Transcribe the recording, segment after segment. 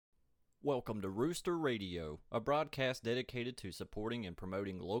Welcome to Rooster Radio, a broadcast dedicated to supporting and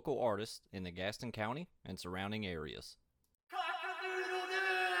promoting local artists in the Gaston County and surrounding areas.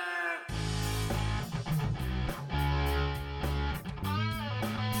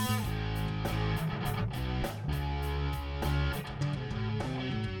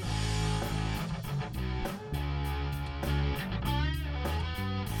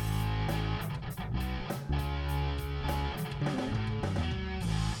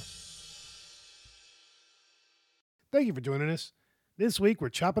 Thank you for joining us. This week we're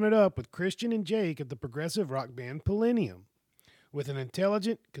chopping it up with Christian and Jake of the progressive rock band Millennium. With an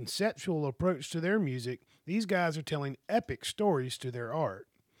intelligent, conceptual approach to their music, these guys are telling epic stories to their art.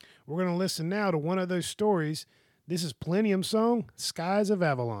 We're going to listen now to one of those stories. This is Millennium's song, Skies of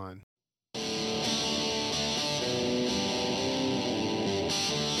Avalon.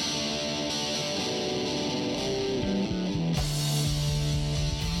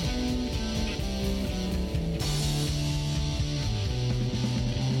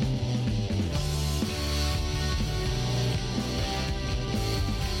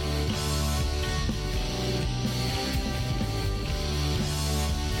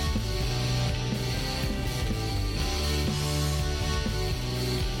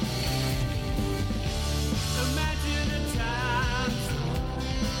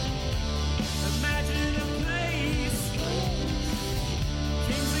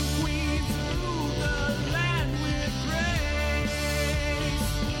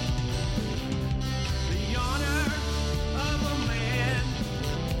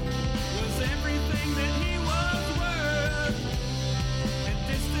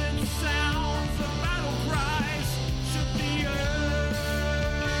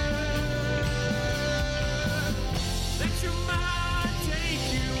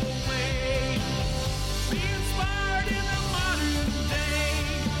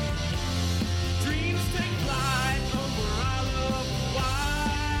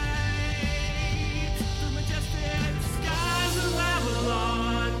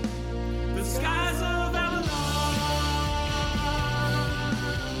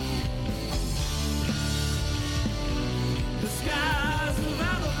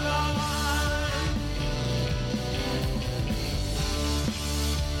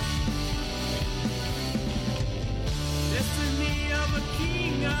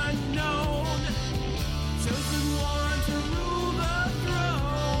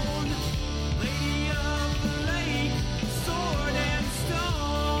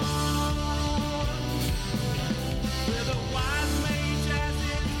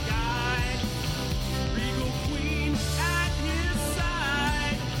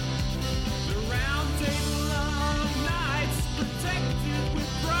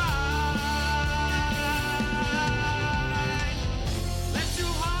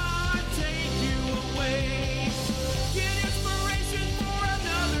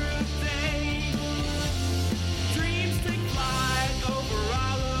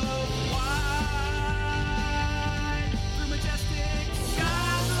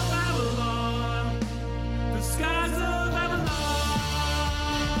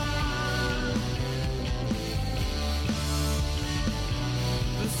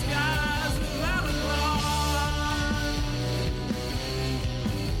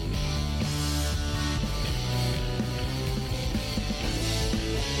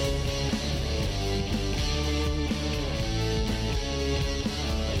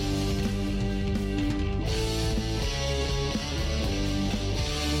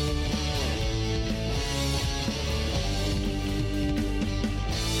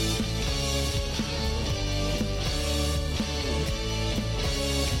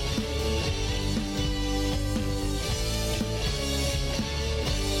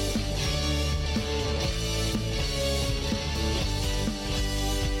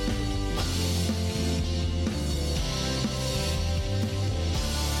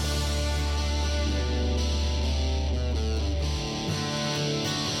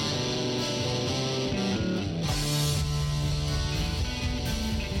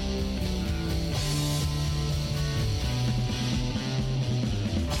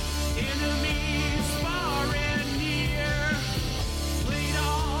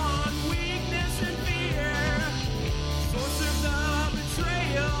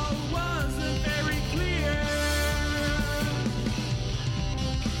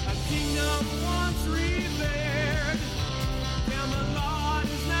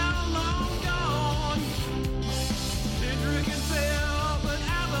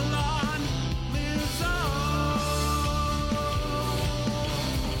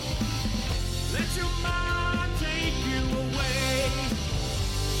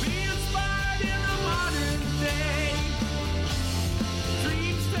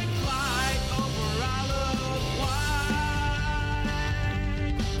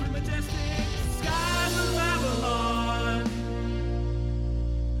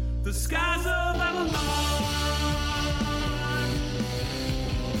 The skies of Avalon.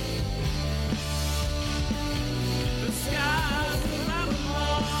 The skies of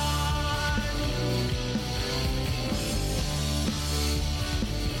Avalon.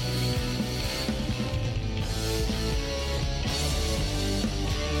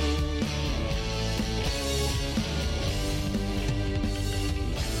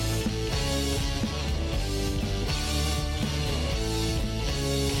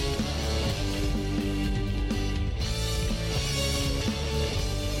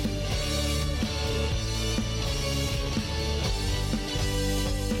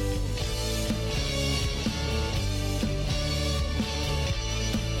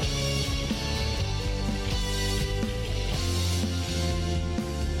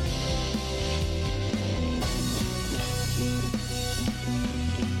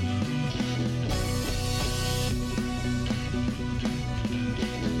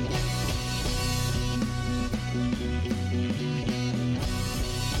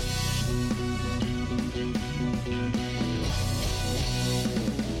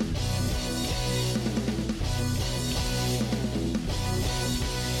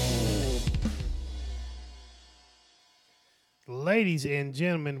 Ladies and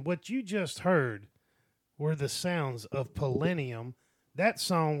gentlemen, what you just heard were the sounds of Polinium. That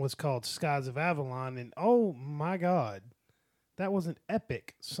song was called Skies of Avalon, and oh my God, that was an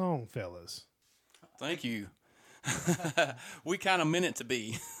epic song, fellas. Thank you. We kind of meant it to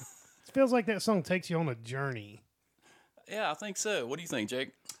be. It feels like that song takes you on a journey. Yeah, I think so. What do you think,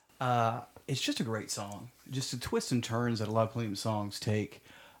 Jake? It's just a great song. Just the twists and turns that a lot of Polinium songs take.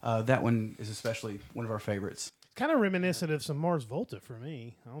 That one is especially one of our favorites. Kind of reminiscent of some Mars Volta for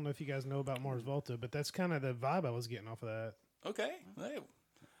me. I don't know if you guys know about Mars Volta, but that's kind of the vibe I was getting off of that. Okay. Hey,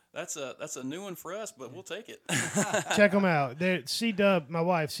 that's a new one for us, but we'll take it. Check them out. C-Dub, my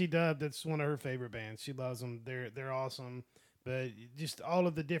wife, C-Dub, that's one of her favorite bands. She loves them. They're awesome. But just all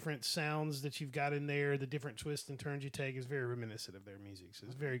of the different sounds that you've got in there, the different twists and turns you take is very reminiscent of their music. So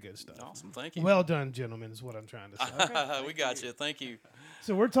it's very good stuff. Awesome. Thank you. Well done, gentlemen, is what I'm trying to say. Okay. We got you. Thank you.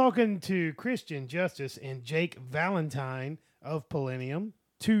 So we're talking to Christian Justice and Jake Valentine of Polinium,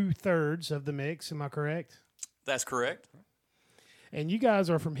 2/3 of the mix. Am I correct? That's correct. And you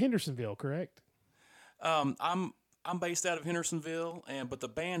guys are from Hendersonville, correct? I'm based out of Hendersonville, but the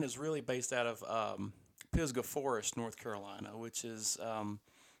band is really based out of Pisgah Forest, North Carolina, which is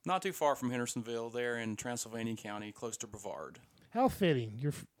not too far from Hendersonville. There in Transylvania County, close to Brevard. How fitting.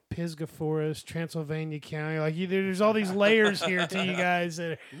 You're Pisgah Forest, Transylvania County. Like there's all these layers here to you guys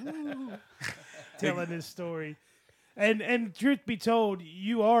that are telling this story. And truth be told,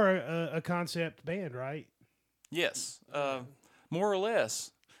 you are a concept band, right? Yes, more or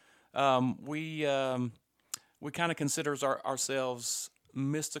less. We kind of consider ourselves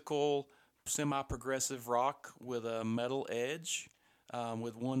mystical, semi-progressive rock with a metal edge,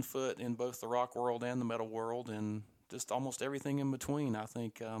 with one foot in both the rock world and the metal world, and just almost everything in between. I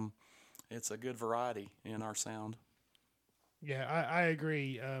think it's a good variety in our sound. Yeah, I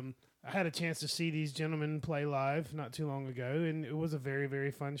agree. I had a chance to see these gentlemen play live not too long ago, and it was a very,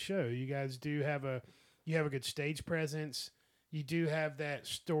 very fun show. You guys do have a good stage presence. You do have that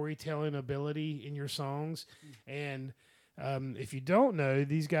storytelling ability in your songs, and if you don't know,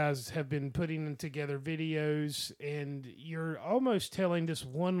 these guys have been putting together videos, and you're almost telling this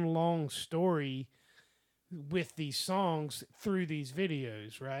one long story with these songs through these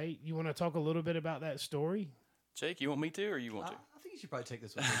videos, right? You want to talk a little bit about that story? Jake, you want me to, or you want to? I think you should probably take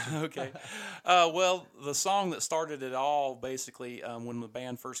this one. Okay. Well, the song that started it all, basically, when the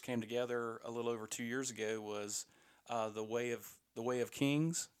band first came together a little over 2 years ago, was the Way of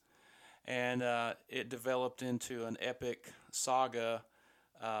Kings, and it developed into an epic saga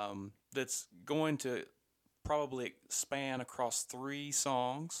that's going to probably span across 3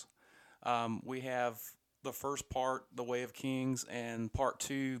 songs. We have the first part, The Way of Kings, and part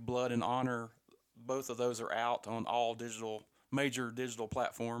 2, Blood and Honor. Both of those are out on all major digital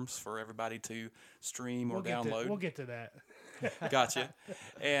platforms for everybody to stream or download. We'll get to that. Gotcha.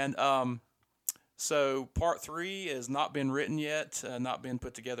 And so part 3 has not been written yet, not been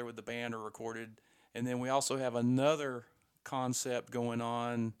put together with the band or recorded. And then we also have another concept going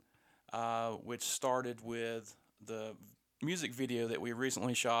on, which started with the music video that we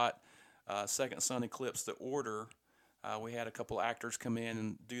recently shot, Second Sun Eclipse, The Order. We had a couple actors come in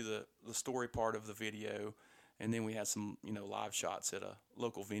and do the story part of the video, and then we had some live shots at a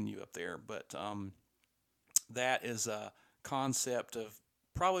local venue up there. But that is a concept of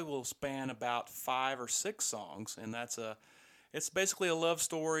probably will span about 5 or 6 songs, and it's basically a love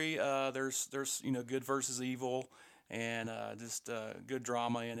story. There's good versus evil, and just good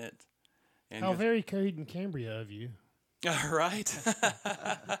drama in it. And How very Coheed and Cambria of you. right.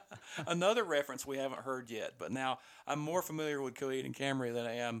 Another reference we haven't heard yet, but now I'm more familiar with Coheed and Cambria than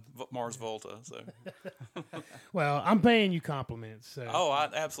I am Mars Volta. So, Well, I'm paying you compliments. So.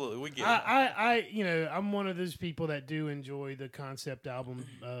 Absolutely, we get it. I'm one of those people that do enjoy the concept album,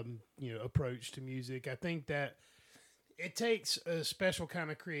 approach to music. I think that it takes a special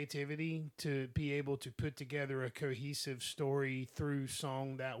kind of creativity to be able to put together a cohesive story through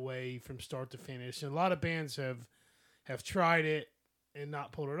song that way from start to finish. And a lot of bands have tried it and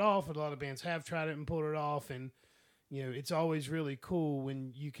not pulled it off. A lot of bands have tried it and pulled it off. And, it's always really cool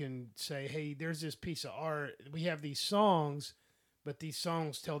when you can say, hey, there's this piece of art. We have these songs, but these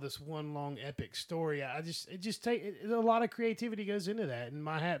songs tell this one long epic story. A lot of creativity goes into that. And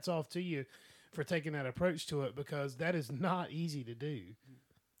my hat's off to you for taking that approach to it, because that is not easy to do.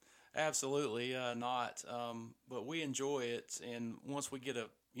 Absolutely not. But we enjoy it. And once we get a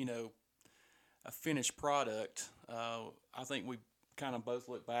finished product, I think we kind of both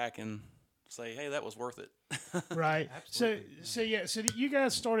look back and say, hey, that was worth it. Right. So you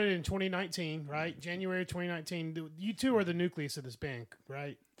guys started in 2019, right? January 2019. You two are the nucleus of this band,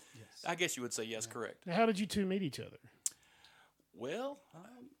 right? Yes. I guess you would say yes, correct. Now, how did you two meet each other? Well,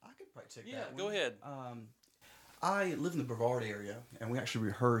 I could probably take yeah, that one. go ahead. I live in the Brevard area, and we actually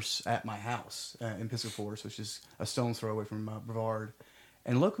rehearse at my house in Pisgah Forest, which is a stone's throw away from Brevard.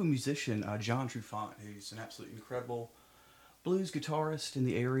 And local musician John Trufant, who's an absolutely incredible blues guitarist in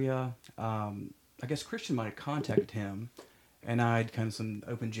the area. I guess Christian might have contacted him, and I had kind of some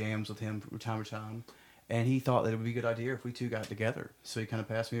open jams with him from time to time. And he thought that it would be a good idea if we two got together. So he kind of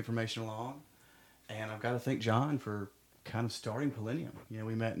passed me information along. And I've got to thank John for kind of starting Polinium.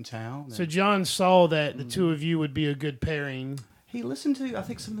 We met in town. So John saw that the two of you would be a good pairing. He listened to, I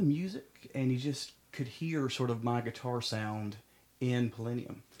think, some of the music, and he just could hear sort of my guitar sound in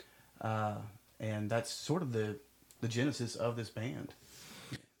Polinium. And that's sort of the genesis of this band.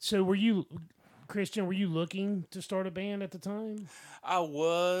 So Christian, were you looking to start a band at the time? I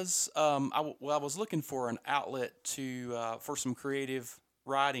was. I was looking for an outlet for some creative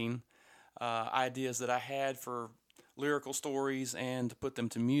writing ideas that I had for lyrical stories and to put them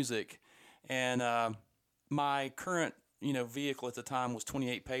to music. And my current vehicle at the time was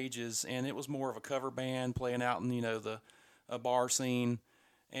 28 Pages, and it was more of a cover band playing out in the bar scene.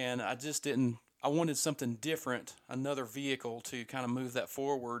 And I just didn't. I wanted something different, another vehicle to kind of move that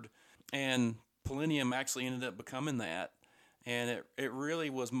forward. And Polinium actually ended up becoming that. And it really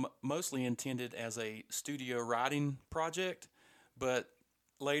was mostly intended as a studio writing project, but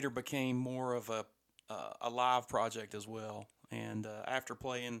later became more of a live project as well. And after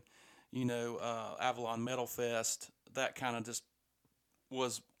playing, Avalon Metal Fest, that kind of just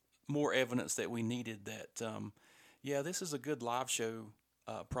was more evidence that we needed that, this is a good live show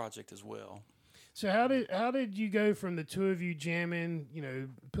project as well. So how did you go from the two of you jamming,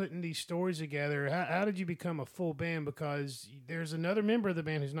 putting these stories together? How did you become a full band? Because there's another member of the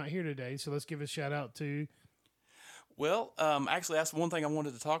band who's not here today, so let's give a shout out to. Well, actually, that's one thing I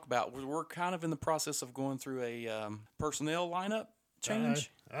wanted to talk about. We're kind of in the process of going through a personnel lineup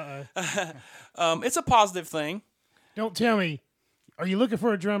change. It's a positive thing. Don't tell me. Are you looking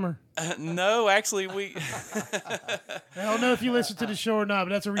for a drummer? No, actually, we. I don't know if you listen to the show or not,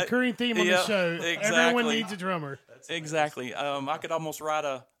 but that's a recurring theme on the show. Exactly. Everyone needs a drummer. Exactly. I could almost write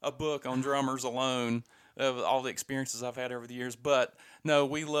a book on drummers alone, of all the experiences I've had over the years. But no,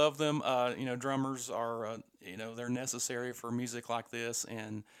 we love them. Drummers are, they're necessary for music like this.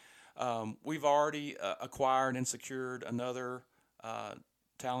 And we've already acquired and secured another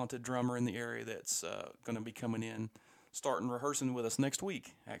talented drummer in the area that's going to be coming in, starting rehearsing with us next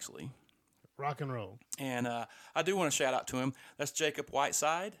week, actually. Rock and roll. And I do want to shout out to him. That's Jacob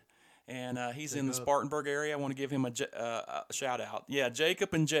Whiteside, and he's in the Spartanburg area. I want to give him a shout out. Yeah,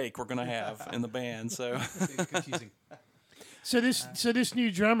 Jacob and Jake we're going to have in the band. So Confusing. So this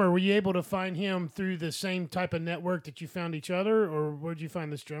new drummer, were you able to find him through the same type of network that you found each other, or where'd you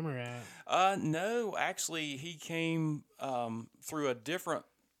find this drummer at? No, actually, he came through a different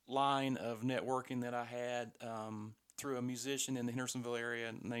line of networking that I had through a musician in the Hendersonville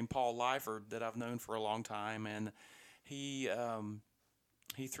area named Paul Lyford that I've known for a long time, and he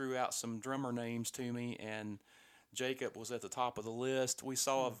threw out some drummer names to me, and Jacob was at the top of the list.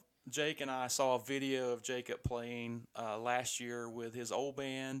 Jake and I saw a video of Jacob playing last year with his old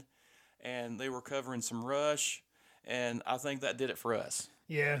band, and they were covering some Rush, and I think that did it for us.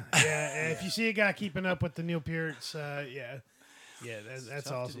 Yeah. If you see a guy keeping up with the Neil Pearts, yeah. Yeah, that's Tough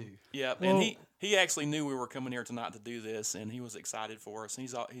to awesome. do. Yeah, Well- and he actually knew we were coming here tonight to do this, and he was excited for us. And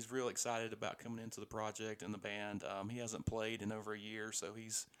he's real excited about coming into the project and the band. He hasn't played in over a year, so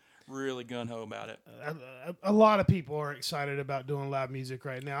he's really gun ho about it. A lot of people are excited about doing live music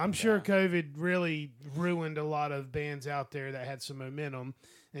right now. I'm sure COVID really ruined a lot of bands out there that had some momentum.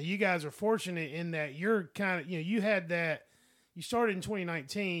 And you guys are fortunate in that you're kind of, you had that, you started in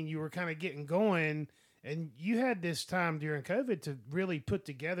 2019, you were kind of getting going, and you had this time during COVID to really put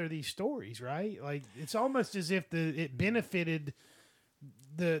together these stories, right? Like, it's almost as if it benefited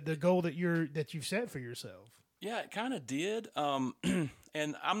the goal that you've set for yourself. Yeah, it kind of did.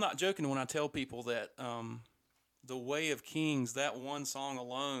 And I'm not joking when I tell people that the Way of Kings, that one song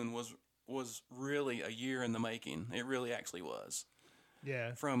alone, was really a year in the making. It really actually was.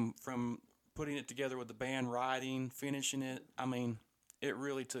 Yeah. From putting it together with the band, writing, finishing it. I mean, it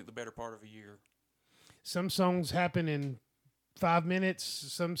really took the better part of a year. Some songs happen in 5 minutes.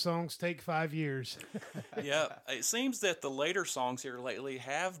 Some songs take 5 years. Yeah, it seems that the later songs here lately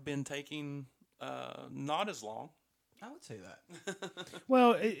have been taking not as long. I would say that.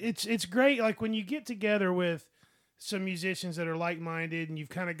 Well, it's great. Like when you get together with some musicians that are like-minded and you've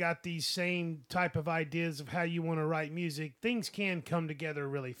kind of got these same type of ideas of how you want to write music, things can come together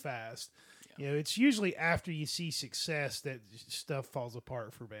really fast. Yeah. It's usually after you see success that stuff falls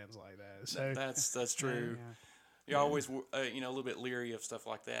apart for bands like that. So That's true. You're always a little bit leery of stuff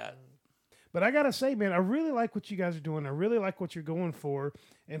like that. But I gotta say, man, I really like what you guys are doing. I really like what you're going for.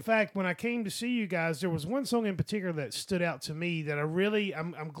 In fact, when I came to see you guys, there was one song in particular that stood out to me that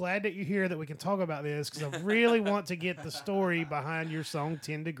I'm glad that you're here, that we can talk about this, because I really want to get the story behind your song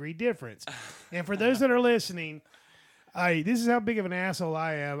 10 Degree Difference. And for those that are listening, this is how big of an asshole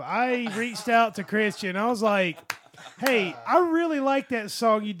I am. I reached out to Christian. I was like, hey, I really like that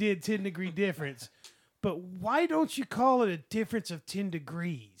song you did, 10 Degree Difference, but why don't you call it a difference of 10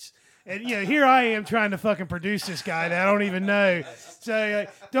 degrees? And here I am trying to fucking produce this guy that I don't even know. So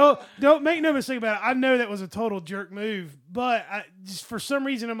don't make no mistake about it. I know that was a total jerk move, but just for some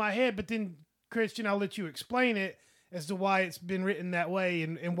reason in my head. But then Christian, I'll let you explain it as to why it's been written that way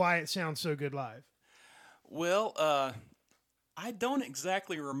and why it sounds so good live. Well, I don't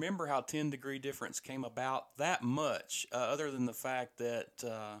exactly remember how 10 Degree Difference came about that much, other than the fact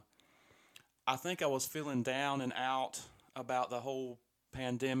that I think I was feeling down and out about the whole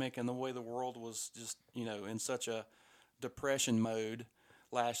pandemic and the way the world was just, in such a depression mode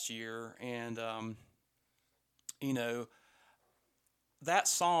last year. And, that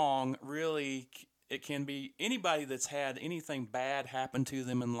song really, it can be anybody that's had anything bad happen to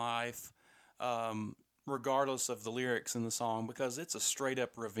them in life, regardless of the lyrics in the song, because it's a straight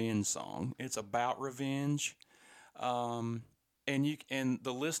up revenge song. It's about revenge. And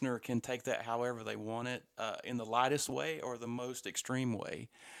the listener can take that however they want it, in the lightest way or the most extreme way.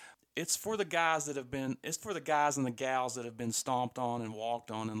 It's for the guys and the gals that have been stomped on and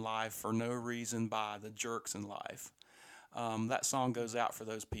walked on in life for no reason by the jerks in life. That song goes out for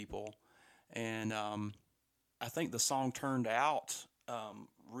those people. And I think the song turned out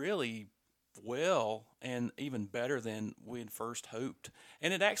really well and even better than we'd first hoped.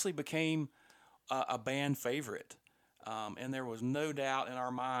 And it actually became a band favorite. And there was no doubt in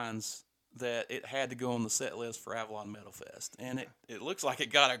our minds that it had to go on the set list for Avalon Metal Fest. And it looks like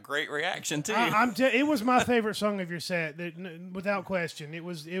it got a great reaction, too. It was my favorite song of your set, without question. It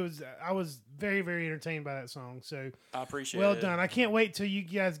was. I was very, very entertained by that song. So I appreciate it. Well done. I can't wait till you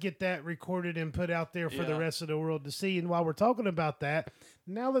guys get that recorded and put out there for the rest of the world to see. And while we're talking about that,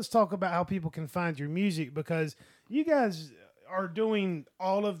 now let's talk about how people can find your music, because you guys are doing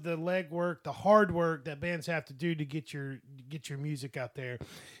all of the legwork, the hard work that bands have to do to get your music out there.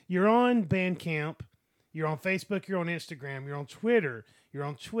 You're on Bandcamp, you're on Facebook, you're on Instagram, you're on Twitter, you're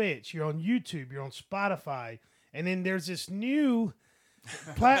on Twitch, you're on YouTube, you're on Spotify, and then there's this new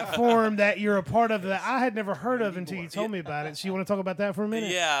platform that you're a part of that I had never heard of until you told me about it. So you want to talk about that for a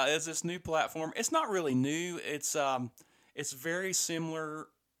minute? Yeah, it's this new platform. It's not really new. It's very similar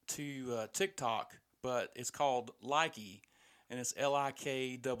to TikTok, but it's called Likee. And it's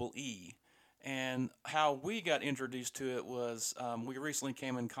Likee. And how we got introduced to it was we recently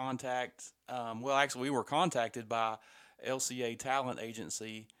came in contact. We were contacted by LCA Talent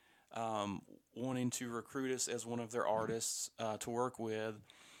Agency wanting to recruit us as one of their artists to work with.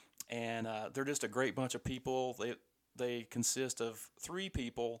 And they're just a great bunch of people. They consist of 3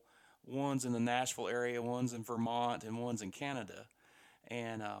 people. One's in the Nashville area, one's in Vermont, and one's in Canada.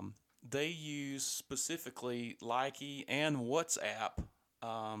 And they use specifically Likee and WhatsApp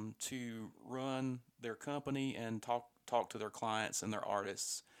to run their company and talk to their clients and their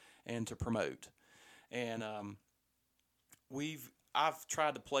artists and to promote. And I've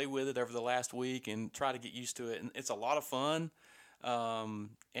tried to play with it over the last week and try to get used to it, and it's a lot of fun.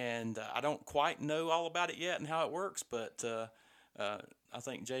 And I don't quite know all about it yet and how it works, but I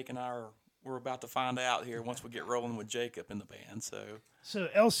think Jake and we're about to find out here once we get rolling with Jacob in the band. So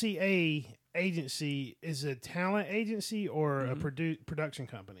LCA agency is a talent agency or a production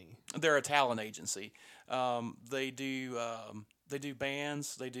company? They're a talent agency. They do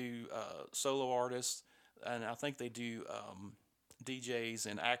bands, they do solo artists, and I think they do DJs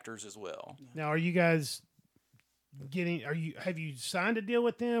and actors as well. Now, are you guys have you signed a deal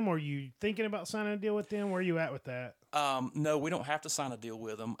with them, or are you thinking about signing a deal with them? Where are you at with that? No, we don't have to sign a deal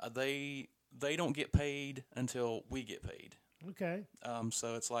with them. They don't get paid until we get paid. Okay.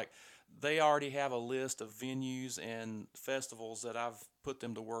 So it's like they already have a list of venues and festivals that I've put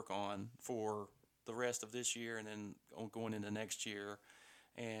them to work on for the rest of this year and then going into next year.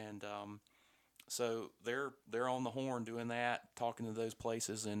 And so they're on the horn doing that, talking to those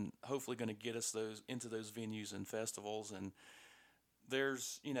places, and hopefully going to get us into those venues and festivals. And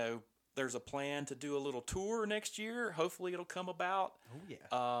there's a plan to do a little tour next year. Hopefully it'll come about. Oh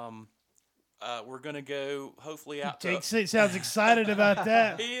yeah. We're gonna go hopefully out. Jake sounds excited about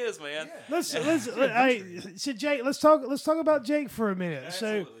that. He is, man. So Jake, let's talk about Jake for a minute.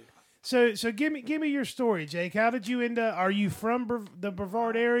 Absolutely. So give me your story, Jake. How did you end up? Are you from the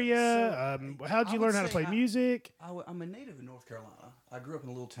Brevard area? How did you learn how to play music? I'm a native of North Carolina. I grew up in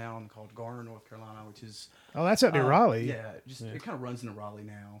a little town called Garner, North Carolina, which is That's up near Raleigh. Yeah, it kind of runs into Raleigh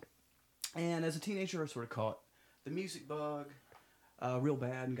now. And as a teenager, I sort of caught the music bug real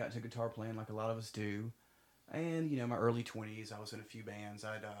bad and got into guitar playing like a lot of us do. And my early 20s, I was in a few bands.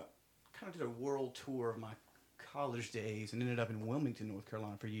 I'd kind of did a world tour of my college days and ended up in Wilmington, North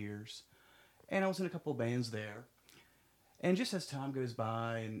Carolina for years. And I was in a couple of bands there. And just as time goes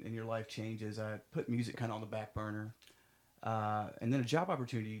by and your life changes, I put music kind of on the back burner. And then a job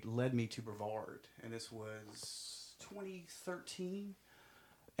opportunity led me to Brevard. And this was 2013.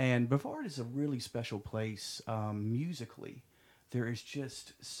 And Brevard is a really special place musically. There is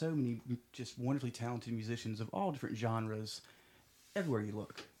just so many just wonderfully talented musicians of all different genres everywhere you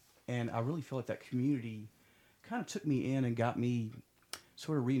look. And I really feel like that community kind of took me in and got me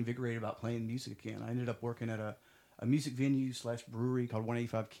sort of reinvigorated about playing music again. I ended up working at a music venue / brewery called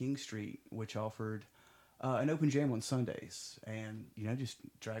 185 King Street, which offered an open jam on Sundays. And, just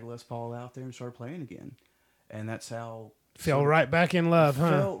drag Les Paul out there and started playing again. And that's how... Fell right back in love, huh?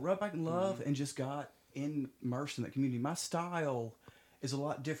 Fell right back in love and just got immersed in that community. My style is a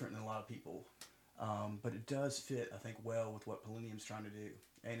lot different than a lot of people, but it does fit, I think, well with what Polinium's trying to do.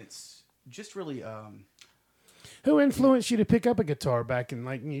 And it's just really... Who influenced you to pick up a guitar back in,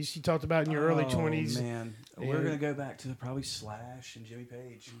 like you talked about in your early 20s? Oh, man. We're going to go back to probably Slash and Jimmy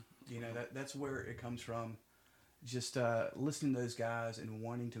Page. That's where it comes from. Just listening to those guys and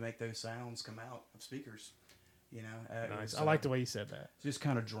wanting to make those sounds come out of speakers. Nice. I like the way you said that. Just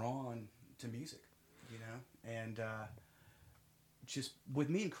kind of drawn to music, and just with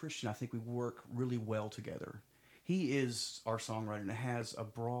me and Christian, I think we work really well together. He is our songwriter and has a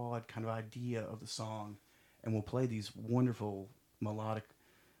broad kind of idea of the song, and will play these wonderful melodic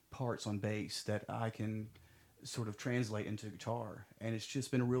parts on bass that I can sort of translate into guitar, and it's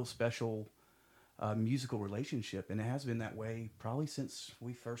just been a real special musical relationship, and it has been that way probably since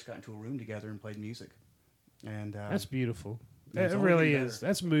we first got into a room together and played music. And that's beautiful. It really is.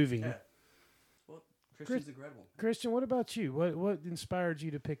 That's moving. Yeah. Well, Christian's incredible. Christian, what about you? What inspired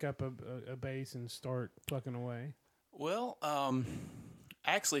you to pick up a bass and start plucking away? Well,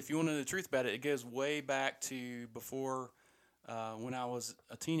 actually, if you want to know the truth about it, it goes way back to before when I was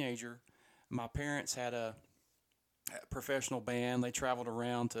a teenager. My parents had a professional band. They traveled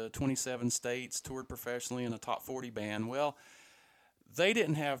around to 27 states, toured professionally in a top 40 band. Well, they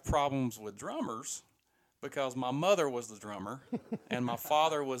didn't have problems with drummers, because my mother was the drummer and my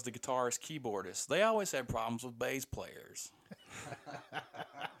father was the guitarist keyboardist. They always had problems with bass players.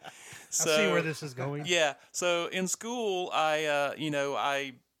 So, I see where this is going. Yeah. So in school,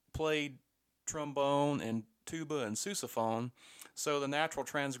 I played trombone and tuba and sousaphone. So the natural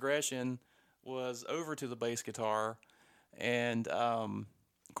transgression was over to the bass guitar. And, of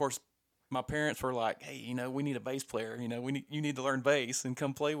course, my parents were like, hey, we need a bass player. You need to learn bass and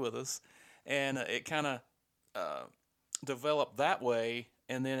come play with us. And it kind of developed that way,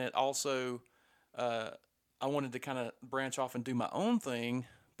 and then it also I wanted to kind of branch off and do my own thing,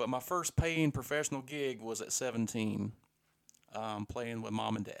 but my first paying professional gig was at 17, playing with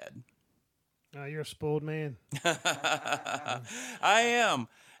Mom and Dad. You're a spoiled man. I am,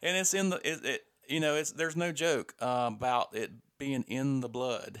 and it's in the there's no joke about it being in the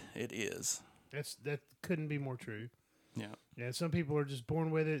blood. It is. That couldn't be more true. Yeah. Yeah, some people are just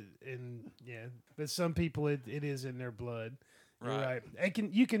born with it, and but some people it is in their blood. You're Right. right.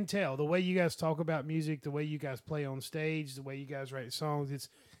 You can tell the way you guys talk about music, the way you guys play on stage, the way you guys write songs.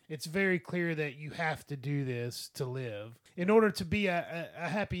 It's very clear that you have to do this to live. In order to be a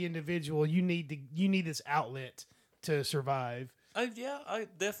happy individual, you need this outlet to survive. I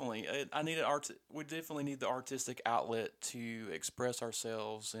definitely. I need we definitely need the artistic outlet to express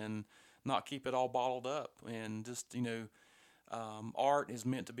ourselves and not keep it all bottled up. And just art is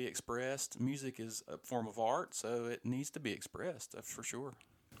meant to be expressed. Music is a form of art, so it needs to be expressed for sure.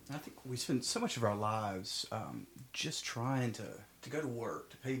 I think we spend so much of our lives just trying to go to work,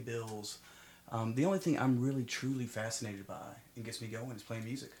 to pay bills. The only thing I'm really truly fascinated by and gets me going is playing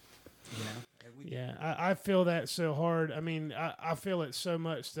music. Yeah, I feel that so hard. I mean, I feel it so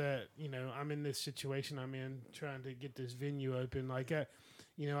much that, I'm in this situation I'm in trying to get this venue open. Like, I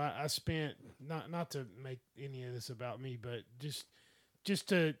spent, not to make any of this about me, but just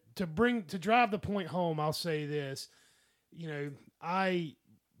to drive the point home, I'll say this. I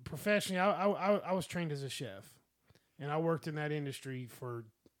professionally, I was trained as a chef, and I worked in that industry for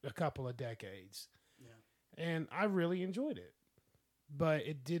a couple of decades. Yeah. And I really enjoyed it. But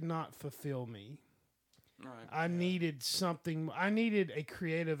it did not fulfill me. Right. I needed something. I needed a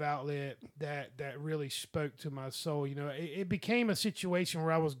creative outlet that really spoke to my soul. It became a situation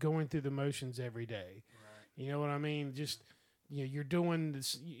where I was going through the motions every day. Right. You know what I mean? Just you're doing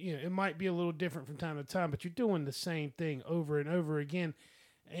this. It might be a little different from time to time, but you're doing the same thing over and over again,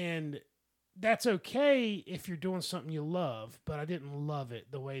 and that's okay if you're doing something you love. But I didn't love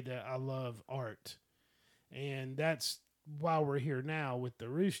it the way that I love art, and that's why we're here now with the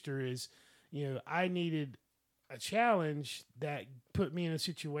Rooster. Is I needed a challenge that put me in a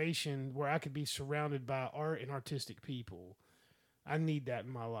situation where I could be surrounded by art and artistic people. I need that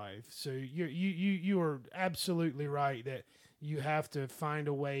in my life. So you are absolutely right that you have to find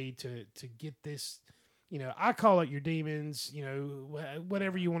a way to get this. I call it your demons.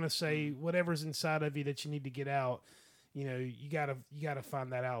 Whatever you want to say, whatever's inside of you that you need to get out. You gotta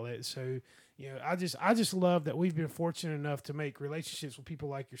find that outlet. So I just love that we've been fortunate enough to make relationships with people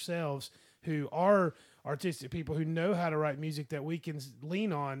like yourselves who are artistic people who know how to write music that we can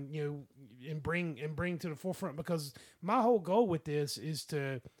lean on, and bring to the forefront. Because my whole goal with this is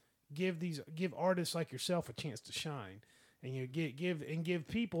to give artists like yourself a chance to shine, and give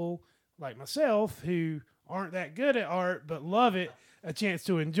people like myself who aren't that good at art but love it a chance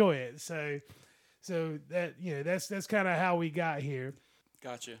to enjoy it. So that that's kind of how we got here.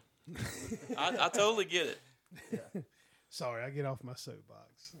 Gotcha. I totally get it. Yeah. Sorry, I get off my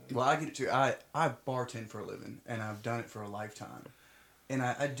soapbox. Well, I get it too. I bartend for a living, and I've done it for a lifetime. And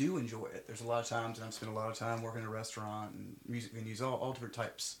I do enjoy it. There's a lot of times, and I've spent a lot of time working in a restaurant and music venues, all different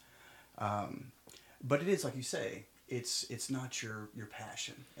types. But it is, like you say, it's not your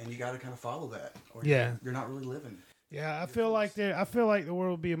passion, and you got to kind of follow that, or you're not really living. Yeah, I feel like the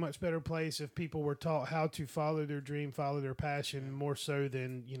world would be a much better place if people were taught how to follow their dream, follow their passion, more so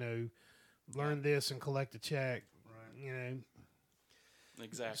than learn this and collect a check. Right.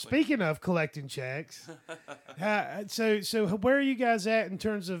 Exactly. Speaking of collecting checks, so where are you guys at in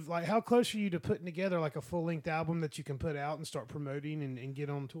terms of like how close are you to putting together like a full length album that you can put out and start promoting and get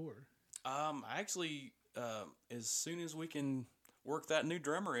on tour? Actually, as soon as we can work that new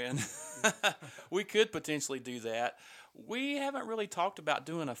drummer in, we could potentially do that. We haven't really talked about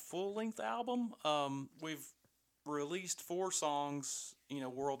doing a full length album. We've released 4 songs,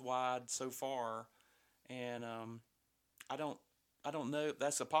 worldwide so far, and I don't know.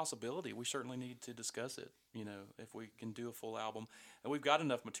 That's a possibility. We certainly need to discuss it, if we can do a full album. And we've got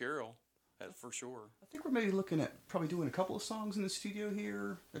enough material, for sure. I think we're maybe looking at probably doing a couple of songs in the studio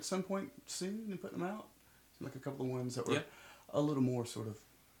here at some point soon and putting them out. Like a couple of ones that were a little more sort of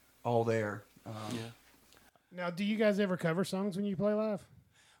all there. Now, do you guys ever cover songs when you play live?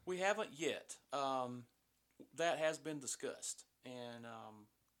 We haven't yet. That has been discussed. And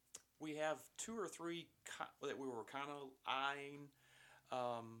we have 2 or 3 that we were kind of eyeing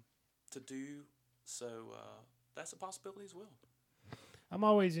to do, so that's a possibility as well. I'm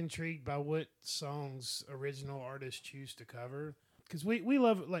always intrigued by what songs original artists choose to cover, because we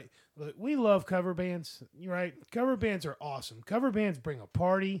love we love cover bands, right? Cover bands are awesome. Cover bands bring a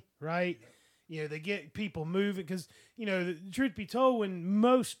party, right? They get people moving, because the truth be told, when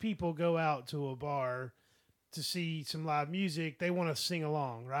most people go out to a bar to see some live music, they want to sing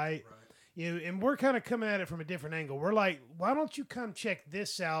along, right? And we're kind of coming at it from a different angle. We're like, why don't you come check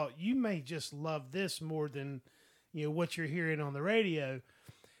this out? You may just love this more than what you're hearing on the radio.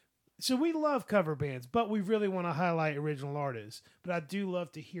 So we love cover bands, but we really want to highlight original artists. But I do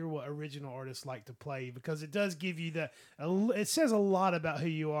love to hear what original artists like to play because it does give you it says a lot about who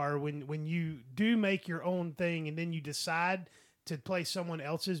you are when you do make your own thing and then you decide to play someone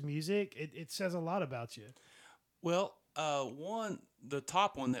else's music. It says a lot about you. Well, the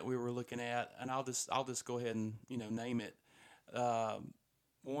top one that we were looking at, and I'll just go ahead and name it.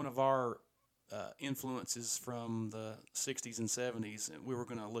 One of our influences from the 60s and 70s, and we were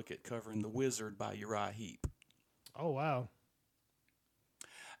going to look at covering The Wizard by Uriah Heep. Oh, wow.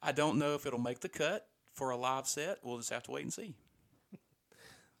 I don't know if it'll make the cut for a live set. We'll just have to wait and see.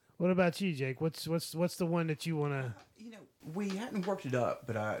 What about you, Jake? What's the one that you want to... We hadn't worked it up,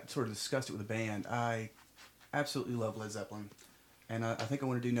 but I sort of discussed it with the band. I absolutely love Led Zeppelin, and I think I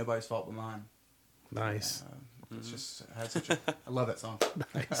want to do Nobody's Fault But Mine. Nice. It's just I love that song.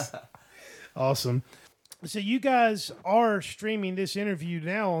 Nice. Awesome. So you guys are streaming this interview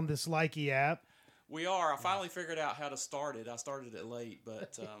now on this Likey app. We are. I finally figured out how to start it. I started it late,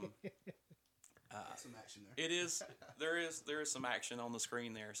 but some action there. it is there is some action on the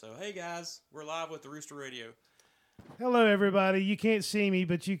screen there. So hey guys, we're live with the Rooster Radio. Hello, everybody. You can't see me,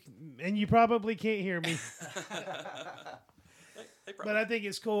 but you probably can't hear me. But I think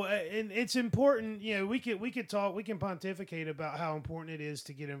it's cool, and it's important. We could talk, we can pontificate about how important it is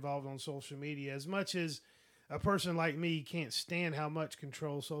to get involved on social media. As much as a person like me can't stand how much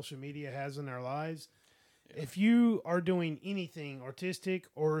control social media has in our lives, if you are doing anything artistic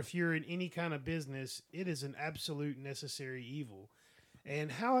or if you're in any kind of business, it is an absolute necessary evil.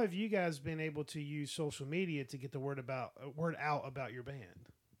 And how have you guys been able to use social media to get the word out about your band?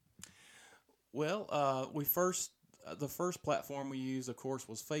 Well, the first platform we used, of course,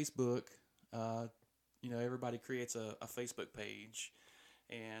 was Facebook. Everybody creates a Facebook page,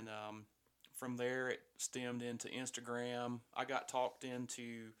 and from there it stemmed into Instagram. I got talked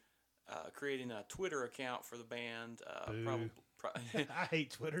into creating a Twitter account for the band. I hate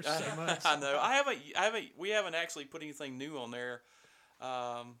Twitter so much. I know. We haven't actually put anything new on there.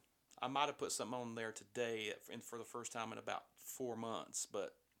 I might have put something on there today for the first time in about 4 months,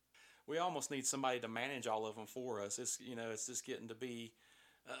 but we almost need somebody to manage all of them for us. It's just getting to be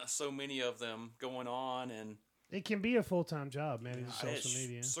so many of them going on, and it can be a full-time job managing social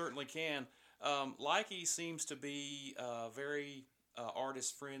media. Certainly can. Likey seems to be very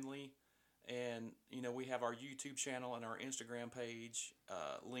artist friendly, and we have our YouTube channel and our Instagram page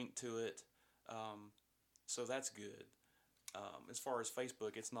linked to it, so that's good. As far as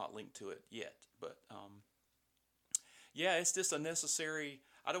Facebook, it's not linked to it yet, but it's just a necessary.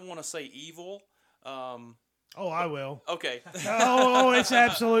 I don't want to say evil. I will. Okay. It's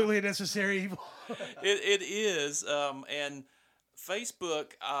absolutely a necessary evil. It is, and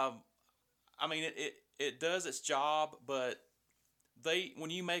Facebook. It does its job, but when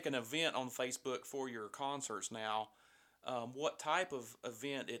you make an event on Facebook for your concerts now, what type of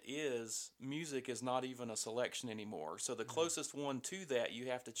event it is, music is not even a selection anymore. So the closest one to that you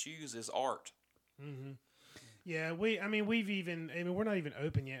have to choose is art. Mm-hmm. Yeah, we're not even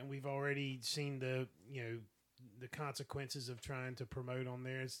open yet, and we've already seen the consequences of trying to promote on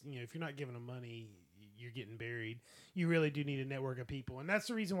there. It's, if you're not giving them money, you're getting buried. You really do need a network of people, and that's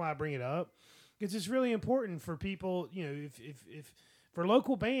the reason why I bring it up, because it's really important for people. If for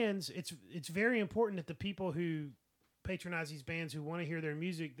local bands, it's very important that the people who patronize these bands, who want to hear their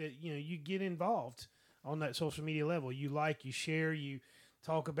music, that you get involved on that social media level. You share, you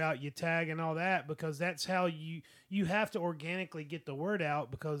talk about, you tag and all that, because that's how you have to organically get the word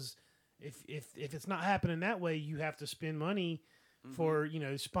out, because if it's not happening that way, you have to spend money for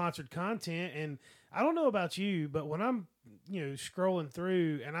sponsored content. And I don't know about you, but when I'm scrolling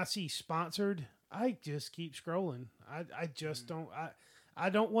through and I see sponsored, I just keep scrolling. I just don't I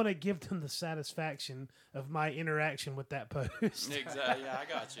don't want to give them the satisfaction of my interaction with that post. Exactly. Yeah, I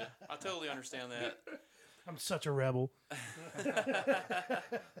got you. I totally understand that. I'm such a rebel.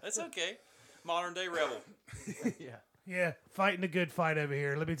 That's okay. Modern day rebel. Yeah, fighting a good fight over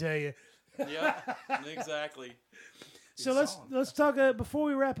here, let me tell you. Yeah, exactly. So let's talk before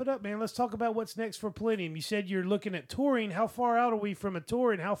we wrap it up, man. Let's talk about what's next for Palladium. You said you're looking at touring. How far out are we from a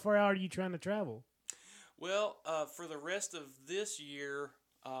tour, and how far out are you trying to travel? Well, for the rest of this year,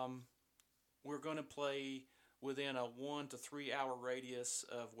 we're going to play within a 1 to 3 hour radius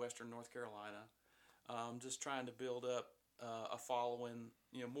of Western North Carolina. Just trying to build up a following,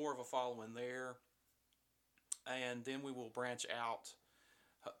 more of a following there. And then we will branch out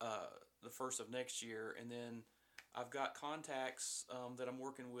the first of next year. And then I've got contacts that I'm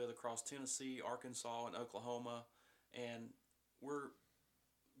working with across Tennessee, Arkansas, and Oklahoma. And we're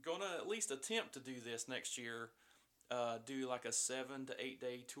going to at least attempt to do this next year do like a 7 to 8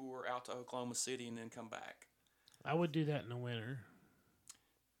 day tour out to Oklahoma City and then come back. I would do that in the winter.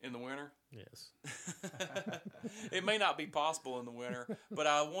 In the winter? Yes. It may not be possible in the winter, but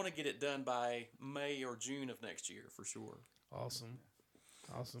I want to get it done by May or June of next year for sure. Awesome.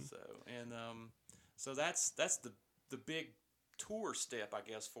 So that's the big tour step, I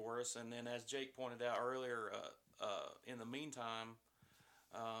guess, for us. And then as Jake pointed out earlier, in the meantime,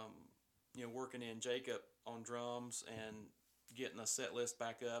 working in Jacob on drums and getting a set list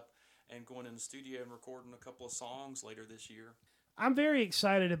back up and going in the studio and recording a couple of songs later this year. I'm very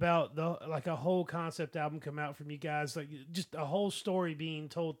excited about a whole concept album come out from you guys, like just a whole story being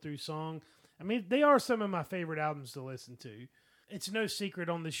told through song. I mean, they are some of my favorite albums to listen to. It's no secret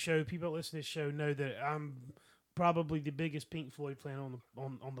on this show. People that listen to this show know that I'm probably the biggest Pink Floyd fan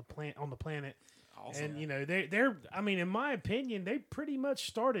on the planet. Awesome. And they're I mean, in my opinion, they pretty much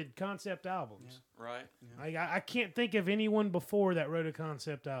started concept albums. Yeah. Right. Yeah. I can't think of anyone before that wrote a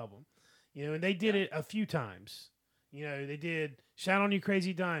concept album. And they did it a few times. They did Shine On You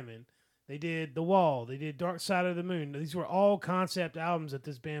Crazy Diamond. They did The Wall. They did Dark Side of the Moon. These were all concept albums that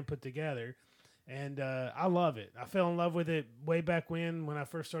this band put together. And I love it. I fell in love with it way back when I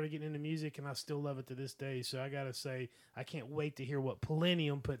first started getting into music, and I still love it to this day. So I got to say, I can't wait to hear what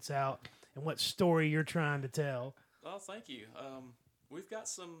Millennium puts out and what story you're trying to tell. Well, thank you. We've got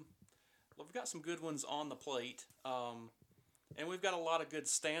some good ones on the plate, and we've got a lot of good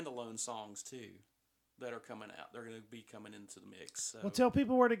standalone songs too that are coming out. They're going to be coming into the mix. So Well, tell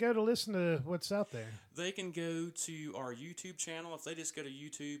people where to go to listen to what's out there. they can go to our YouTube channel. If they just go to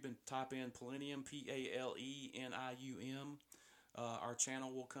YouTube and type in Palenium, Palenium, our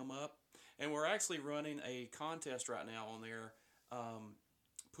channel will come up. And we're actually running a contest right now on there,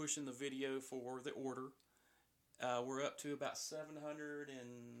 pushing the video for the order. We're up to about 700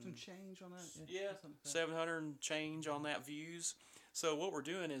 and Some change on that? yeah, something like that. 700 and change on that views. So what we're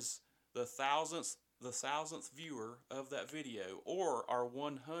doing is the thousandth viewer of that video or our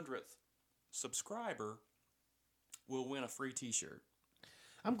 100th subscriber will win a free T-shirt.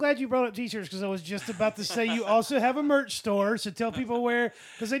 I'm glad you brought up t-shirts because I was just about to say you also have a merch store. So tell people where,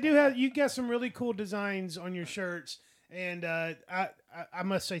 because they do have, you got some really cool designs on your shirts. And I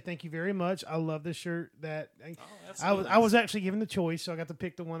must say thank you very much. I love the shirt that I was actually given the choice, so I got to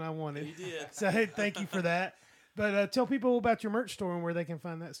pick the one I wanted. You did. So thank you for that. But tell people about your merch store and where they can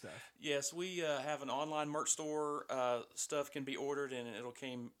find that stuff. Yes, we have an online merch store. Stuff can be ordered, and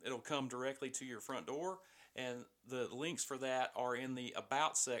it'll come directly to your front door. And the links for that are in the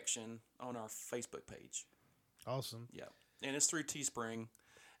About section on our Facebook page. Awesome. Yeah, and it's through Teespring,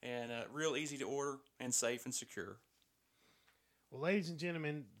 and real easy to order and safe and secure. Well, ladies and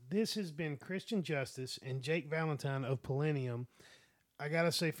gentlemen, this has been Christian Justice and Jake Valentine of Millennium. I got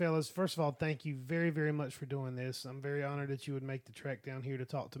to say, fellas, first of all, thank you very, very much for doing this. I'm very honored that you would make the trek down here to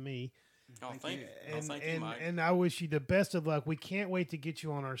talk to me. Thank you. Thank you, Mike. And I wish you the best of luck. We can't wait to get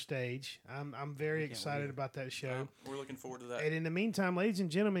you on our stage. I'm very excited about that show. We're looking forward to that. And in the meantime, ladies and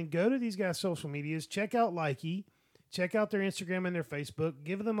gentlemen, go to these guys' social medias. Check out Likey. Check out their Instagram and their Facebook.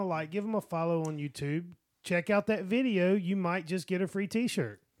 Give them a like. Give them a follow on YouTube. Check out that video. You might just get a free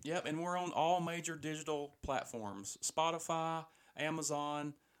T-shirt. Yep, and we're on all major digital platforms. Spotify,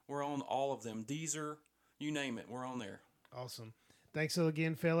 Amazon, we're on all of them. Deezer, you name it, we're on there. Awesome. Thanks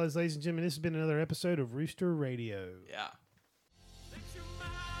again, fellas. Ladies and gentlemen, this has been another episode of Rooster Radio. Yeah.